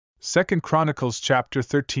2 Chronicles Chapter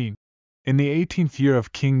 13. In the 18th year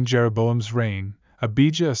of King Jeroboam's reign,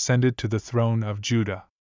 Abijah ascended to the throne of Judah.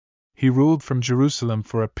 He ruled from Jerusalem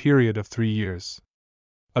for a period of 3 years.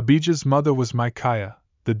 Abijah's mother was Michaiah,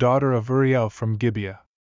 the daughter of Uriel from Gibeah.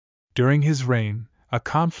 During his reign, a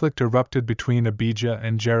conflict erupted between Abijah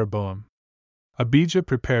and Jeroboam. Abijah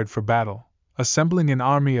prepared for battle, assembling an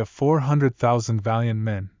army of 400,000 valiant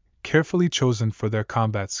men, carefully chosen for their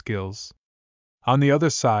combat skills. On the other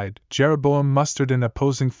side, Jeroboam mustered an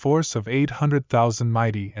opposing force of 800,000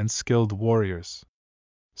 mighty and skilled warriors.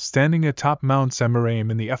 Standing atop Mount Zemaraim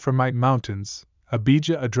in the Ephraimite mountains,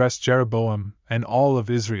 Abijah addressed Jeroboam and all of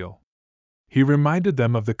Israel. He reminded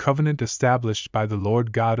them of the covenant established by the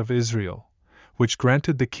Lord God of Israel, which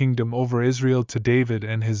granted the kingdom over Israel to David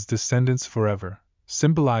and his descendants forever,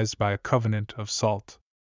 symbolized by a covenant of salt.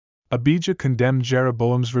 Abijah condemned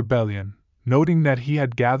Jeroboam's rebellion, noting that he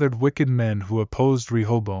had gathered wicked men who opposed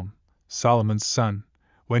Rehoboam, Solomon's son,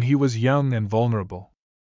 when he was young and vulnerable.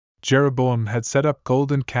 Jeroboam had set up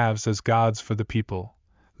golden calves as gods for the people,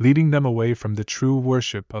 leading them away from the true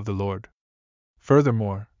worship of the Lord.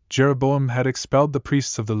 Furthermore, Jeroboam had expelled the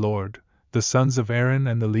priests of the Lord, the sons of Aaron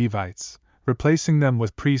and the Levites, replacing them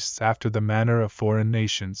with priests after the manner of foreign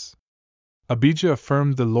nations. Abijah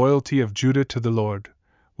affirmed the loyalty of Judah to the Lord,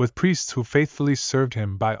 with priests who faithfully served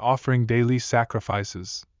him by offering daily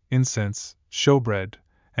sacrifices, incense, showbread,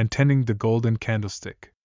 and tending the golden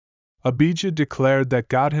candlestick. Abijah declared that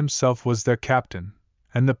God himself was their captain,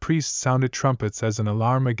 and the priests sounded trumpets as an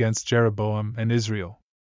alarm against Jeroboam and Israel.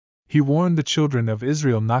 He warned the children of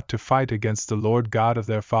Israel not to fight against the Lord God of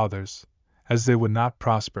their fathers, as they would not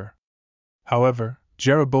prosper. However,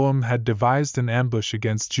 Jeroboam had devised an ambush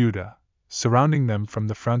against Judah, surrounding them from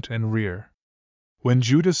the front and rear. When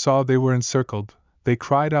Judah saw they were encircled, they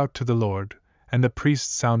cried out to the Lord, and the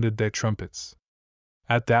priests sounded their trumpets.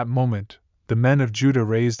 At that moment, the men of Judah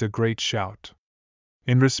raised a great shout.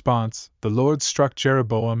 In response, the Lord struck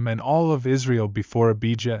Jeroboam and all of Israel before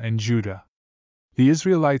Abijah and Judah. The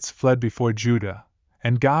Israelites fled before Judah,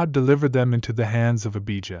 and God delivered them into the hands of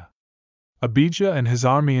Abijah. Abijah and his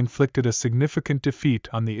army inflicted a significant defeat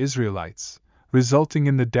on the Israelites, resulting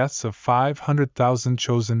in the deaths of 500,000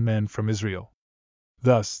 chosen men from Israel.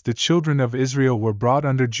 Thus, the children of Israel were brought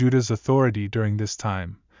under Judah's authority during this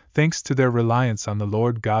time, thanks to their reliance on the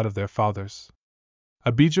Lord God of their fathers.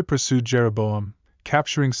 Abijah pursued Jeroboam,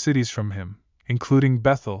 capturing cities from him, including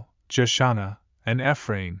Bethel, Jeshanah, and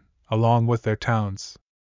Ephraim, along with their towns.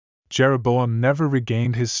 Jeroboam never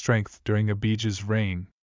regained his strength during Abijah's reign.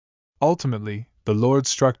 Ultimately, the Lord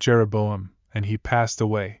struck Jeroboam, and he passed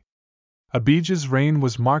away. Abijah's reign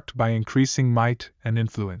was marked by increasing might and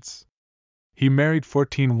influence. He married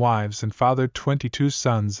 14 wives and fathered 22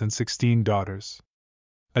 sons and 16 daughters.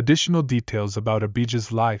 Additional details about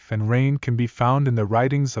Abijah's life and reign can be found in the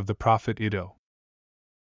writings of the prophet Iddo.